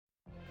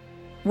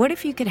What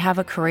if you could have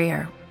a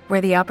career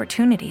where the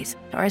opportunities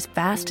are as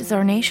vast as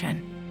our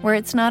nation, where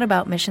it's not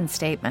about mission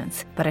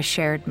statements, but a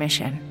shared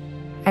mission?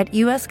 At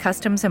U.S.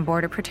 Customs and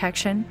Border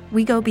Protection,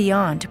 we go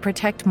beyond to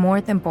protect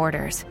more than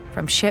borders.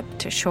 From ship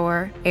to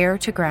shore, air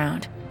to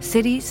ground,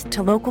 cities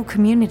to local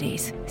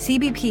communities,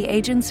 CBP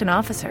agents and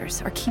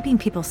officers are keeping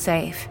people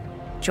safe.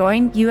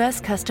 Join U.S.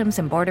 Customs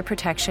and Border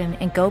Protection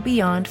and go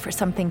beyond for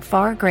something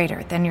far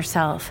greater than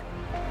yourself.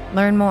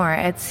 Learn more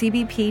at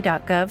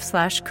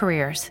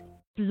cbp.gov/careers.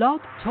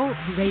 Blog Talk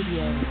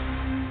Radio.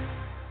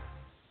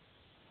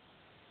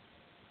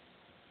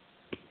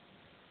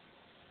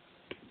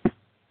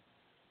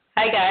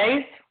 Hi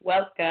guys,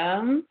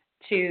 welcome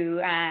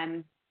to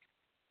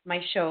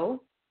my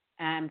show,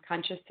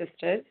 Conscious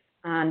Sisters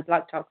on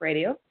Blog Talk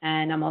Radio,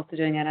 and I'm also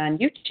doing it on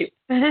YouTube.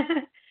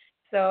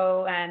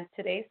 So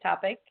today's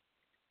topic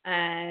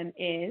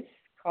is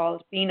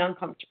called Being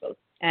Uncomfortable.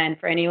 And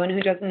for anyone who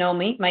doesn't know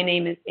me, my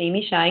name is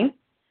Amy Shine,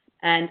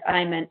 and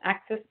I'm an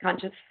Access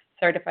Conscious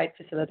Certified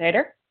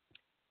Facilitator.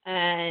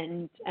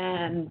 And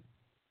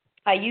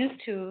I use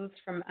tools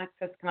from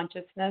Access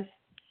Consciousness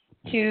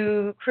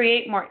to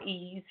create more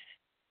ease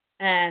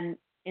in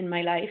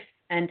my life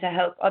and to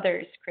help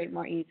others create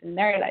more ease in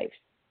their lives.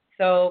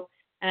 So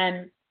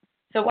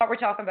what we're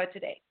talking about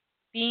today,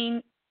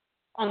 being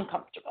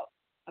uncomfortable.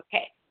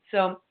 Okay,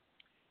 so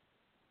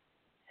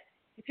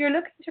if you're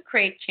looking to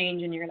create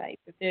change in your life,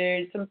 if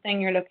there's something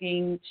you're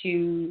looking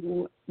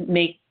to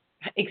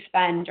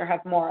expand or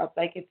have more of,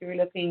 like if you're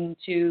looking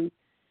to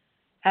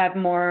have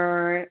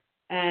more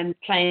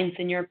clients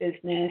in your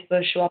business,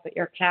 they'll show up at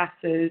your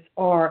classes,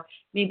 or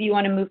maybe you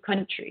want to move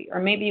country, or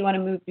maybe you want to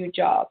move new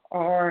job,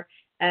 or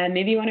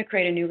maybe you want to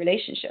create a new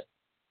relationship.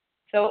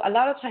 So a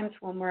lot of times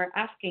when we're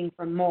asking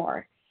for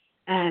more,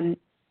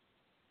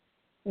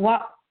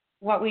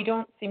 what we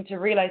don't seem to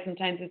realize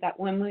sometimes is that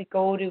when we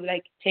go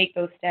to take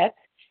those steps,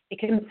 it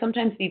can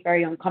sometimes be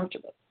very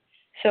uncomfortable.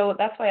 So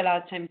that's why a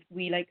lot of times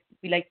we like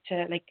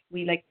to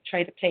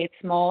try to play it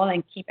small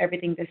and keep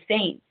everything the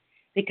same,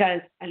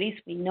 because at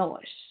least we know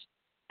it.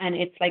 And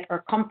it's like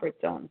our comfort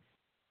zone.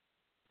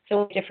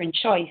 So a different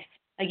choice.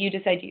 Like you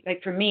decide,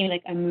 like for me,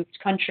 like I moved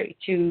country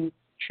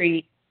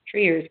 3.5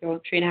 years ago.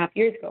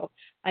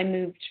 I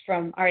moved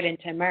from Ireland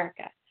to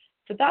America.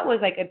 So that was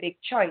like a big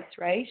choice,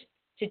 right?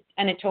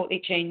 And it totally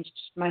changed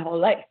my whole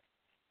life.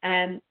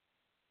 And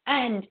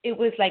it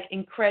was like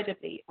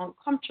incredibly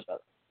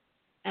uncomfortable.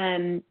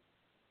 And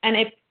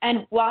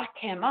what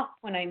came up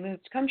when I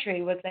moved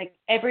country was like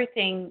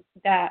everything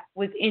that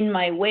was in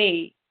my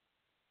way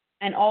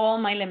and all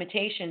my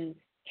limitations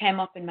came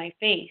up in my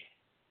face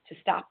to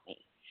stop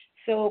me.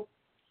 So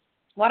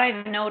what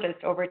I've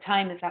noticed over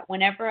time is that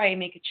whenever I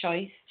make a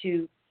choice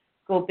to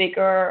go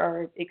bigger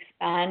or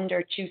expand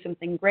or choose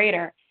something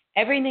greater,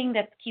 everything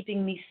that's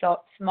keeping me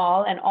so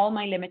small and all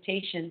my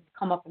limitations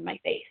come up in my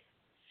face.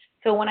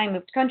 So when I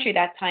moved country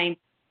that time,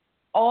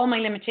 all my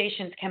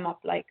limitations came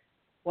up like,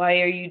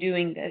 why are you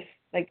doing this?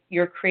 Like,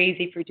 you're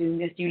crazy for doing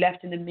this. You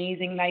left an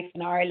amazing life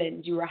in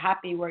Ireland. You were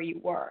happy where you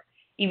were.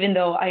 Even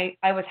though I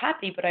was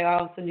happy, but I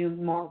also knew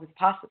more was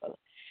possible.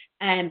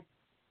 And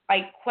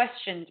I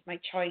questioned my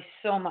choice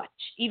so much,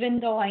 even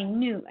though I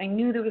knew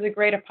there was a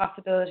greater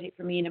possibility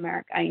for me in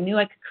America. I knew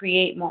I could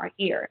create more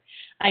here.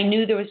 I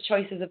knew there was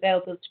choices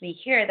available to me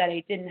here that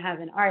I didn't have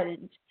in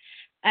Ireland.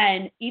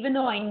 And even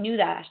though I knew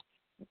that,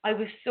 I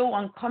was so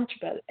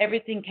uncomfortable.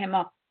 Everything came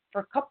up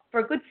for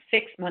a good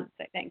 6 months,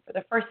 I think. For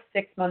the first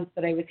 6 months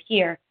that I was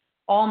here,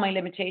 all my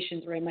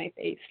limitations were in my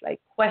face, like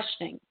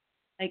questioning.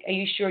 Like, are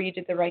you sure you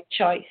did the right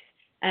choice?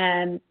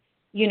 And,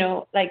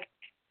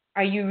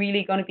 are you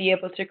really going to be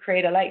able to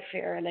create a life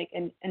here? And I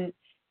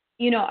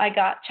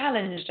got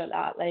challenged a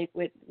lot, like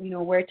with,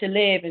 where to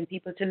live and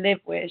people to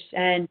live with,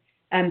 and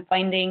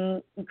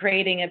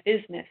creating a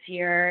business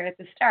here at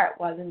the start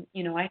wasn't,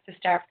 I had to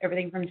start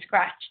everything from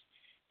scratch.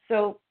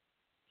 So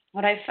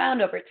what I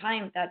found over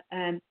time that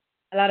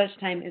a lot of the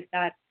time is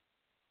that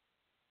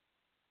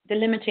the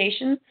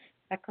limitations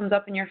that comes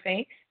up in your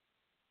face,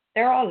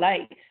 they're all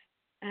lies.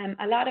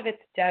 A lot of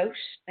it's doubt,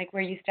 like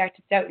where you start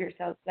to doubt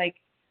yourself, like,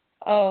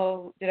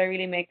 oh, did I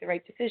really make the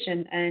right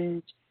decision?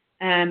 And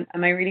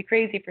am I really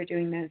crazy for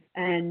doing this?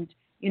 And,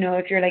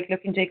 if you're like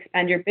looking to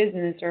expand your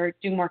business or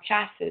do more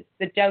classes,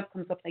 the doubt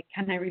comes up like,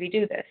 can I really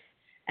do this?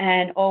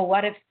 And, oh,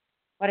 what if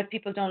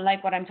people don't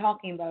like what I'm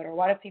talking about? Or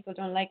what if people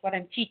don't like what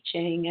I'm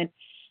teaching?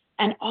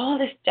 And all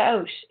this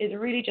doubt is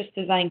really just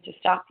designed to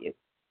stop you.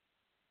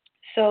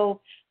 So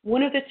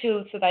one of the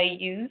tools that I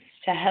use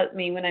to help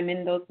me when I'm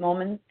in those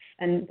moments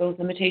and those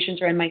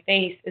limitations are in my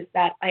face is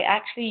that I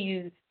actually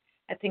use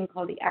a thing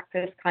called the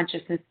Access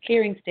Consciousness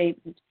Clearing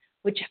Statement,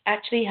 which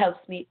actually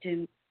helps me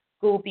to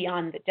go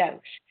beyond the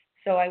doubt.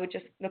 So I would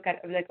just look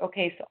at it like,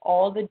 okay, so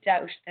all the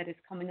doubt that is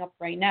coming up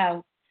right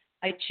now,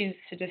 I choose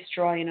to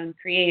destroy and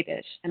uncreate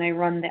it. And I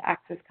run the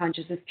Access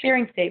Consciousness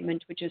Clearing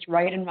Statement, which is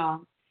right and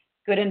wrong,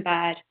 good and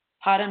bad,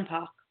 pot and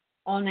pock,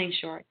 all 9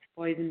 shorts,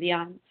 boys and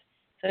beyond.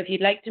 So if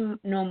you'd like to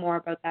know more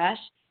about that,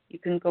 you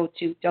can go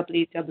to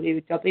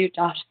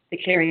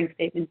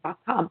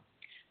www.theclearingstatement.com.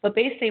 But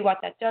basically what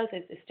that does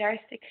is it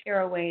starts to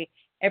clear away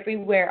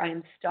everywhere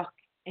I'm stuck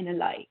in a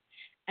lie.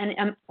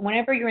 And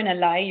whenever you're in a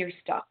lie, you're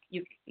stuck.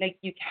 You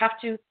have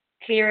to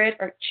clear it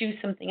or choose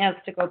something else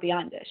to go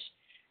beyond it.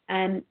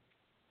 And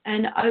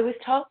I was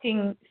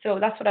talking, so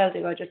that's what I'll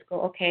do. I'll just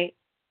go, okay,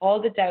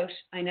 all the doubt,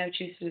 I now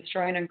choose to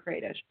destroy and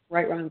uncreate it.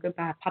 Right, wrong, good,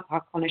 bad, pop,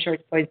 pop, punish,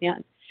 shorts, boys,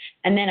 beyond.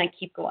 And then I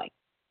keep going.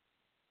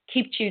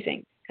 Keep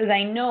choosing. Because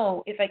I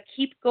know if I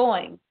keep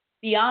going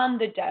beyond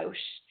the doubt,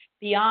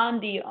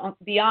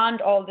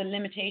 beyond all the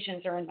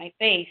limitations that are in my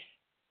face,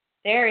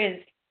 there is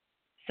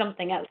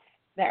something else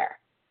there.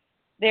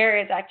 There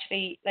is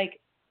actually, like,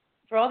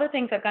 for all the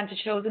things I've gone to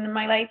chosen in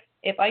my life,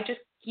 if I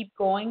just keep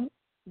going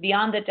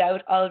beyond the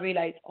doubt, I'll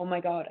realize, oh my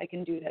God, I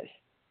can do this.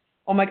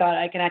 Oh my God,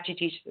 I can actually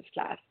teach this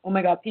class. Oh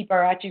my God, people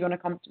are actually going to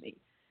come to me.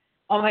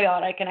 Oh my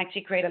God, I can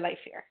actually create a life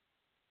here.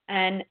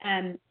 And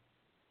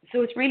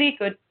so it's really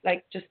good,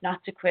 like, just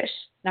not to quit,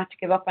 not to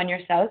give up on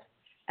yourself.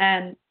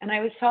 And I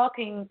was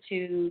talking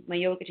to my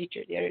yoga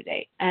teacher the other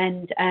day,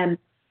 and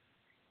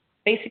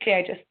basically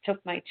I just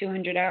took my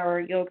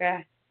 200-hour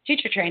yoga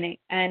teacher training,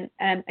 and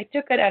I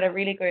took it at a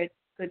really good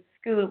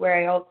school where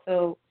I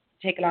also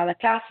take a lot of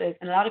classes,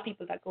 and a lot of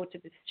people that go to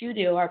the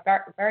studio are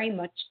very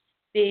much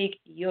big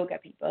yoga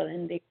people,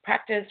 and they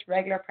practice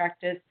regular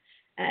practice,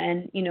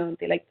 and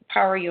they like the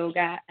power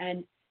yoga,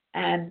 and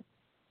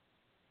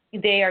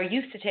they are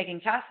used to taking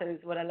classes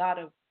with a lot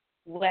of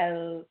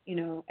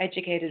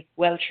educated,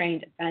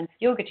 well-trained, advanced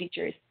yoga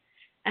teachers.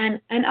 And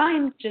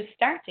I'm just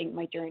starting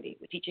my journey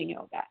with teaching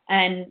yoga.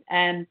 And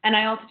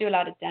I also do a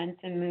lot of dance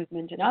and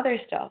movement and other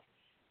stuff.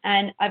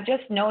 And I've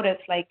just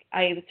noticed, like,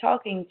 I was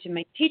talking to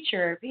my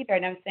teacher, Peter,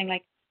 and I was saying,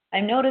 like,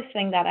 I'm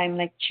noticing that I'm,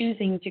 like,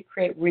 choosing to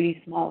create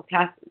really small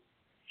classes.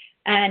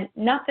 And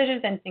not that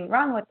there's anything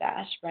wrong with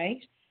that,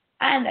 right?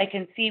 And I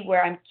can see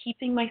where I'm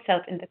keeping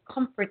myself in the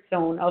comfort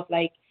zone of,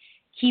 like,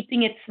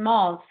 keeping it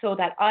small so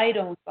that I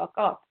don't fuck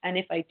up. And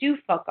if I do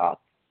fuck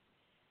up,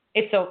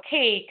 it's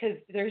okay because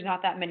there's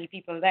not that many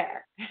people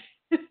there,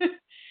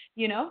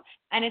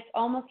 And it's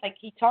almost like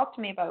he talked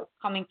to me about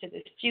coming to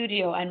the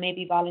studio and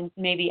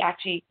maybe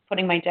actually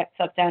putting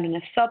myself down in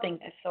a subbing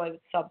list, so I would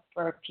sub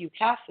for a few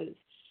classes.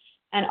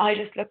 And I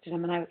just looked at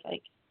him and I was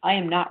like, I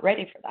am not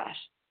ready for that.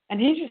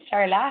 And he just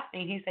started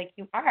laughing. He's like,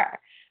 you are.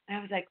 And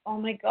I was like, oh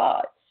my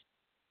God,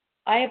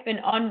 I have been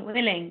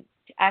unwilling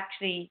to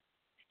actually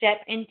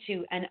step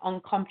into an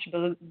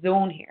uncomfortable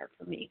zone here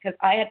for me, because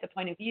I had the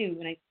point of view,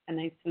 and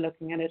I still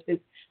looking at it, is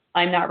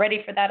I'm not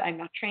ready for that. I'm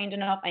not trained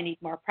enough. I need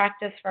more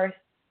practice first.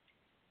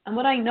 And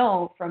what I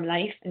know from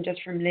life and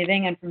just from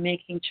living and from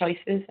making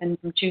choices and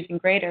from choosing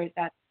greater is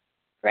that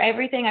for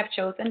everything I've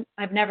chosen,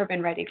 I've never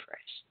been ready for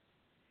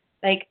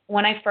it. Like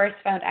when I first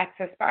found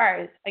Access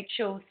Bars, I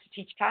chose to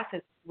teach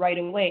classes right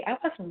away. I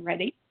wasn't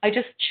ready. I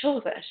just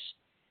chose it.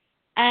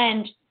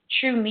 And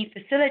through me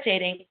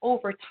facilitating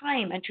over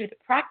time and through the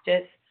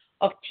practice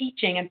of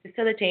teaching and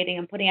facilitating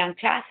and putting on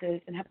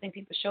classes and having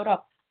people show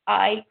up,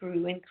 I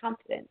grew in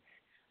confidence.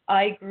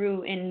 I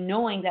grew in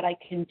knowing that I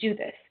can do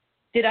this.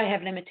 Did I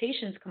have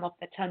limitations come up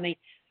that tell me,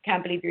 I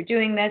can't believe you're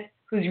doing this?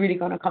 Who's really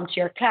going to come to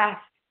your class?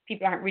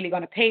 People aren't really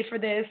going to pay for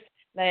this.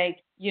 Like,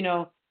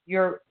 you're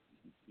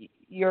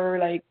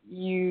like,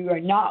 you are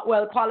not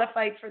well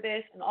qualified for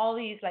this, and all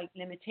these like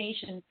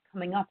limitations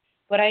coming up.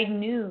 But I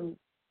knew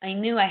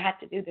I had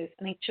to do this,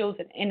 and I chose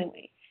it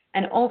anyway.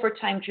 And over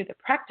time, through the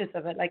practice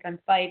of it, like I'm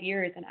 5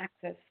 years an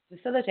Access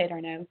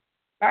facilitator now,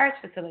 bars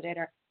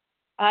facilitator,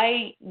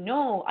 I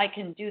know I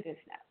can do this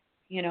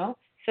now,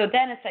 So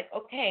then it's like,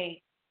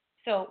 okay,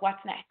 so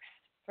what's next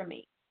for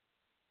me?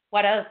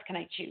 What else can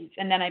I choose?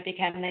 And then I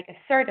became like a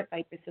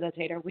certified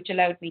facilitator, which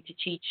allowed me to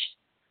teach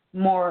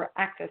more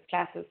Access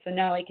classes. So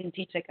now I can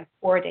teach like a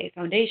 4-day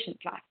foundation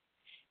class.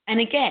 And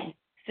again,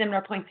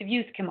 similar points of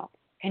views come up.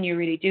 Can you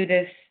really do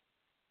this?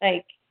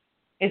 Like,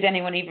 is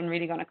anyone even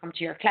really going to come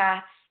to your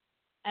class?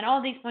 And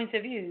all these points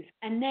of views.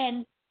 And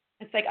then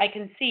it's like I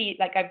can see,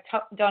 like I've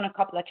done a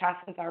couple of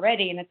classes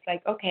already, and it's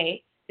like,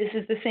 okay, this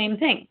is the same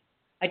thing.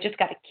 I just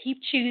got to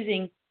keep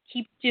choosing,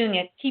 keep doing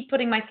it, keep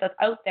putting myself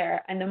out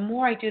there. And the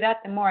more I do that,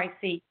 the more I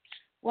see,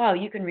 wow,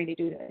 you can really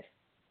do this.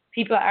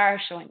 People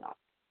are showing up.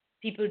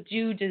 People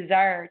do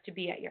desire to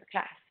be at your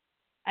class.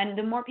 And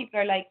the more people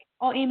are like,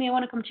 oh, Amy, I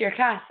want to come to your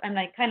class. I'm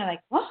like, kind of like,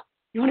 what?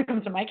 You want to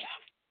come to my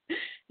class?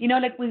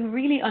 Like we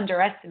really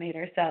underestimate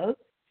ourselves.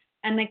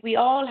 And like we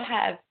all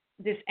have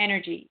this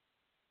energy.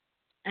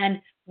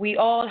 And we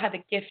all have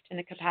a gift and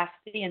a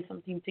capacity and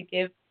something to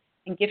give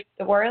and gift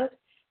the world.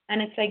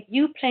 And it's like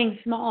you playing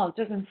small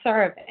doesn't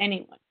serve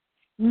anyone.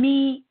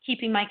 Me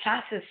keeping my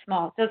classes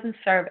small doesn't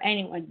serve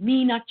anyone.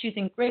 Me not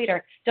choosing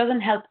greater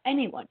doesn't help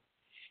anyone.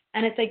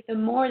 And it's like the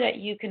more that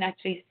you can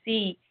actually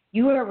see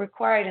you are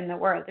required in the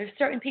world. There's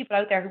certain people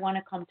out there who want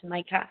to come to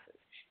my classes.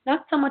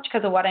 Not so much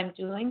because of what I'm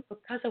doing, but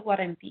because of what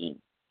I'm being.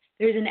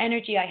 There's an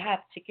energy I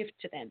have to give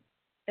to them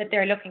that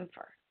they're looking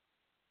for.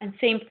 And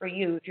same for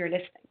you if you're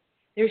listening.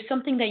 There's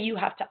something that you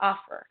have to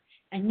offer.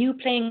 And you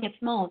playing it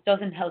small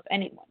doesn't help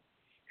anyone.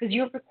 Because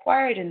you're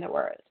required in the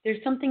world.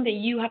 There's something that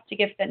you have to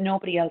give that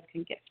nobody else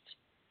can gift.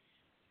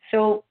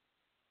 So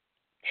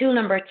Tool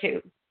number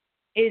 2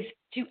 is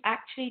to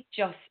actually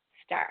just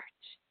start.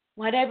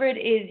 Whatever it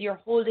is you're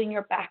holding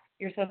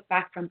yourself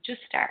back from,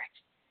 just start.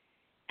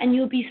 And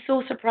you'll be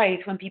so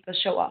surprised when people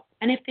show up.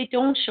 And if they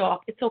don't show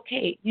up, it's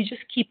okay. You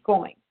just keep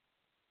going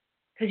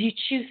because you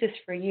choose this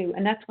for you.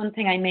 And that's one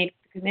thing I made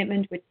the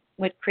commitment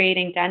with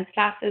creating dance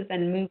classes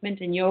and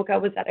movement and yoga,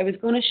 was that I was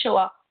going to show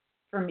up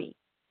for me.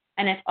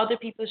 And if other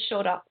people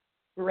showed up,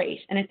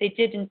 great. And if they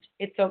didn't,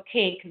 it's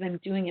okay because I'm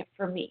doing it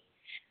for me.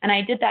 And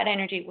I did that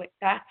energy.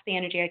 That's the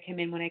energy I came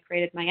in when I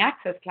created my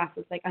access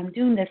classes. Like, I'm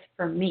doing this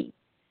for me.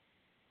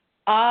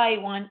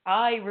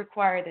 I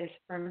require this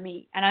for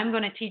me, and I'm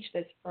going to teach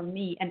this for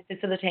me and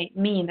facilitate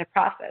me in the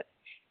process.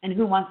 And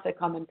who wants to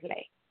come and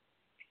play?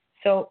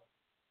 So,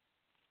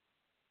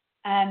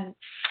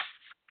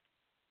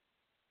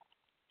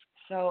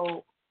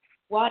 so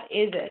what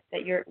is it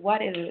that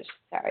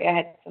sorry, I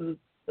had some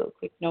little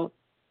quick notes.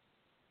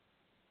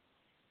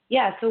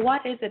 Yeah, so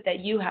what is it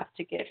that you have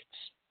to gift?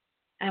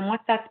 And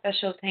what's that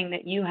special thing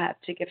that you have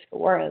to gift the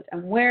world?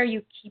 And where are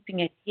you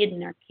keeping it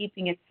hidden or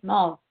keeping it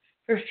small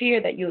for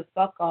fear that you'll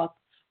fuck up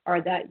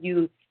or that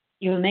you'll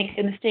make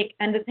a mistake?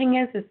 And the thing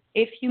is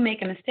if you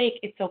make a mistake,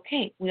 it's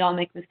okay. We all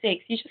make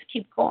mistakes. You just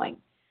keep going.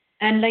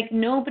 And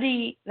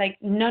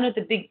none of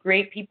the big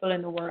great people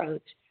in the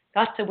world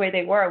got to where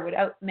they were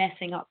without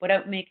messing up,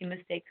 without making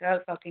mistakes,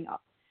 without fucking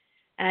up.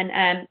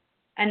 And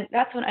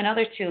that's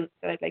another tool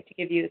that I'd like to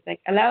give you is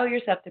like, allow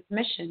yourself the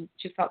permission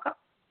to fuck up.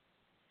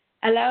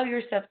 Allow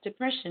yourself the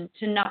permission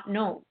to not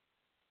know.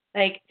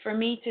 Like, for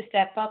me to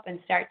step up and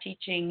start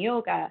teaching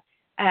yoga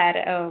at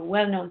a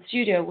well-known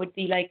studio would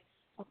be like,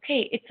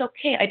 okay, it's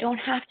okay. I don't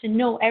have to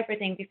know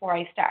everything before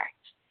I start.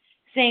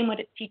 Same with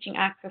teaching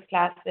access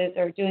classes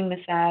or doing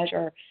massage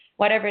or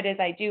whatever it is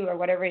I do or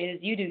whatever it is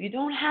you do. You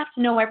don't have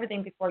to know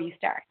everything before you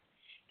start,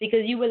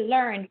 because you will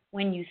learn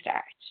when you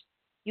start.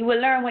 You will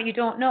learn what you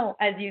don't know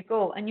as you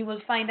go, and you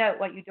will find out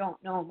what you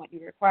don't know and what you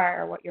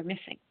require or what you're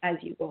missing as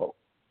you go.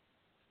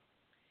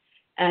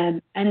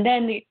 And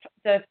then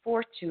the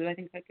fourth tool, I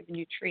think I've given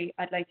you 3,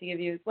 I'd like to give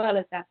you as well,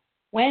 is that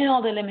when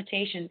all the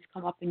limitations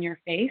come up in your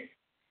face,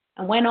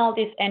 and when all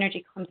this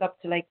energy comes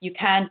up to like, you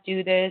can't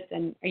do this,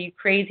 and are you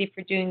crazy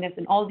for doing this,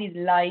 and all these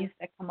lies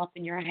that come up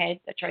in your head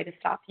that try to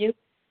stop you,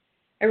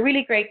 a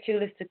really great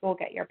tool is to go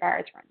get your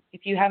bars run.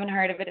 If you haven't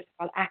heard of it, it's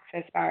called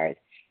Access Bars.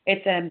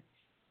 It's a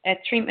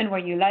treatment where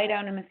you lie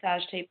down on a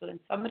massage table and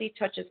somebody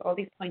touches all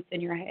these points in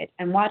your head.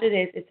 And what it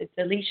is, it's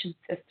a deletion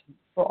system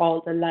for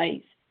all the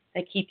lies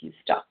that keep you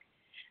stuck.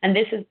 And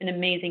this has been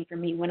amazing for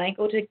me. When I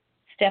go to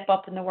step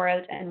up in the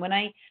world, and when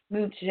I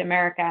moved to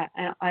America,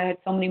 and I had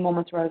so many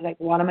moments where I was like,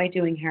 what am I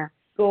doing here?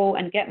 Go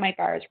and get my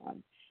bars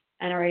run.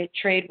 And I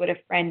trade with a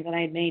friend that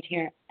I had made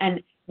here.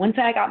 And once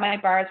I got my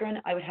bars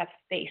run, I would have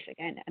space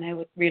again. And I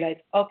would realize,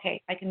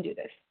 okay, I can do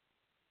this.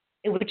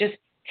 It would just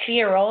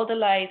clear all the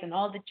lies and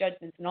all the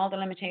judgments and all the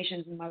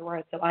limitations in my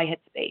world, so I had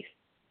space.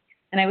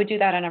 And I would do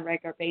that on a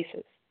regular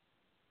basis.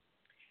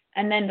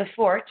 And then the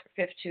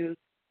fifth tool,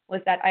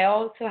 was that I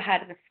also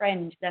had a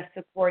friend that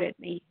supported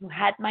me, who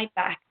had my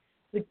back,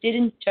 who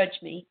didn't judge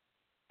me,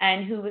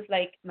 and who was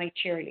like my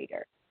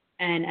cheerleader.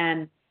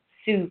 And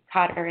Sue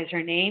Cotter is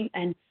her name,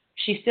 and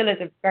she still is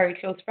a very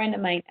close friend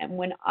of mine. And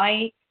when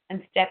I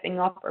am stepping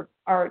up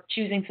or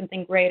choosing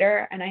something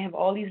greater, and I have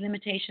all these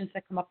limitations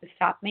that come up to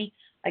stop me,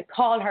 I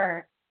call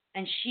her,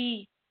 and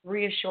she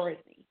reassures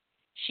me.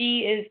 She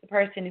is the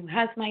person who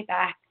has my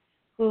back,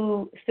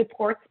 who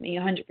supports me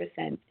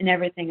 100% in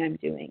everything I'm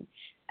doing,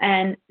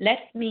 and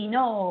lets me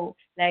know,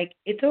 like,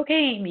 it's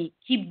okay, Amy,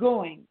 keep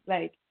going,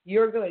 like,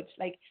 you're good.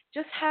 Like,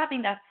 just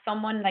having that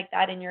someone like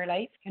that in your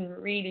life can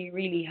really,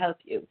 really help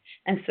you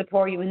and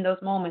support you in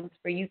those moments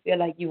where you feel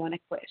like you want to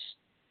quit,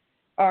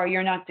 or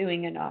you're not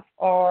doing enough,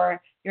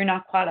 or you're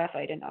not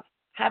qualified enough.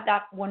 Have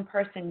that one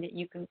person that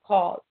you can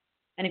call.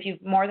 And if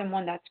you've more than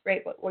one, that's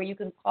great, but where you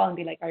can call and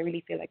be like, I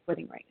really feel like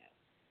quitting right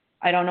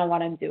now. I don't know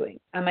what I'm doing.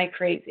 Am I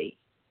crazy?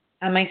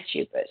 Am I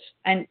stupid?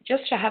 And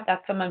just to have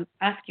that someone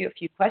ask you a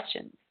few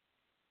questions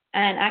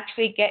and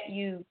actually get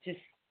you to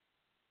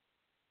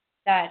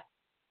that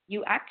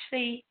you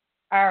actually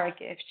are a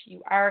gift,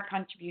 you are a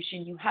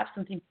contribution, you have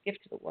something to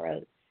give to the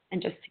world,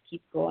 and just to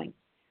keep going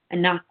and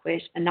not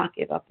quit and not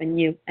give up on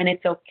you. And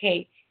it's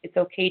okay. It's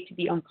okay to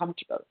be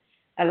uncomfortable.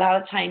 A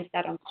lot of times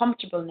that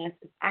uncomfortableness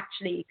is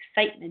actually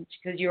excitement,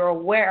 because you're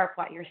aware of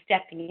what you're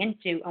stepping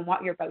into and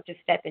what you're about to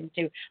step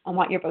into and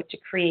what you're about to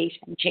create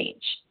and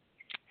change.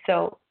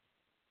 So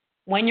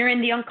when you're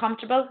in the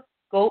uncomfortable,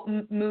 go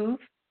move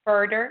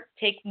further,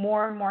 take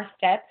more and more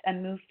steps,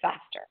 and move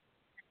faster.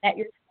 Let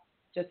yourself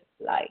just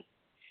fly.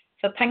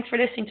 So thanks for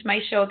listening to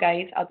my show,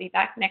 guys. I'll be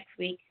back next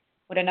week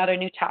with another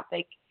new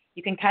topic.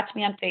 You can catch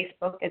me on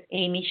Facebook as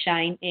Amy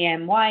Shine,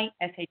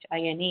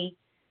 AMYSHINE.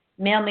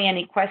 Mail me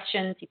any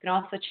questions. You can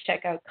also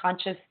check out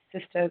Conscious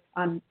Sisters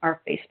on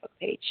our Facebook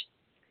page.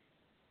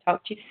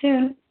 Talk to you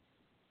soon.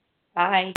 Bye.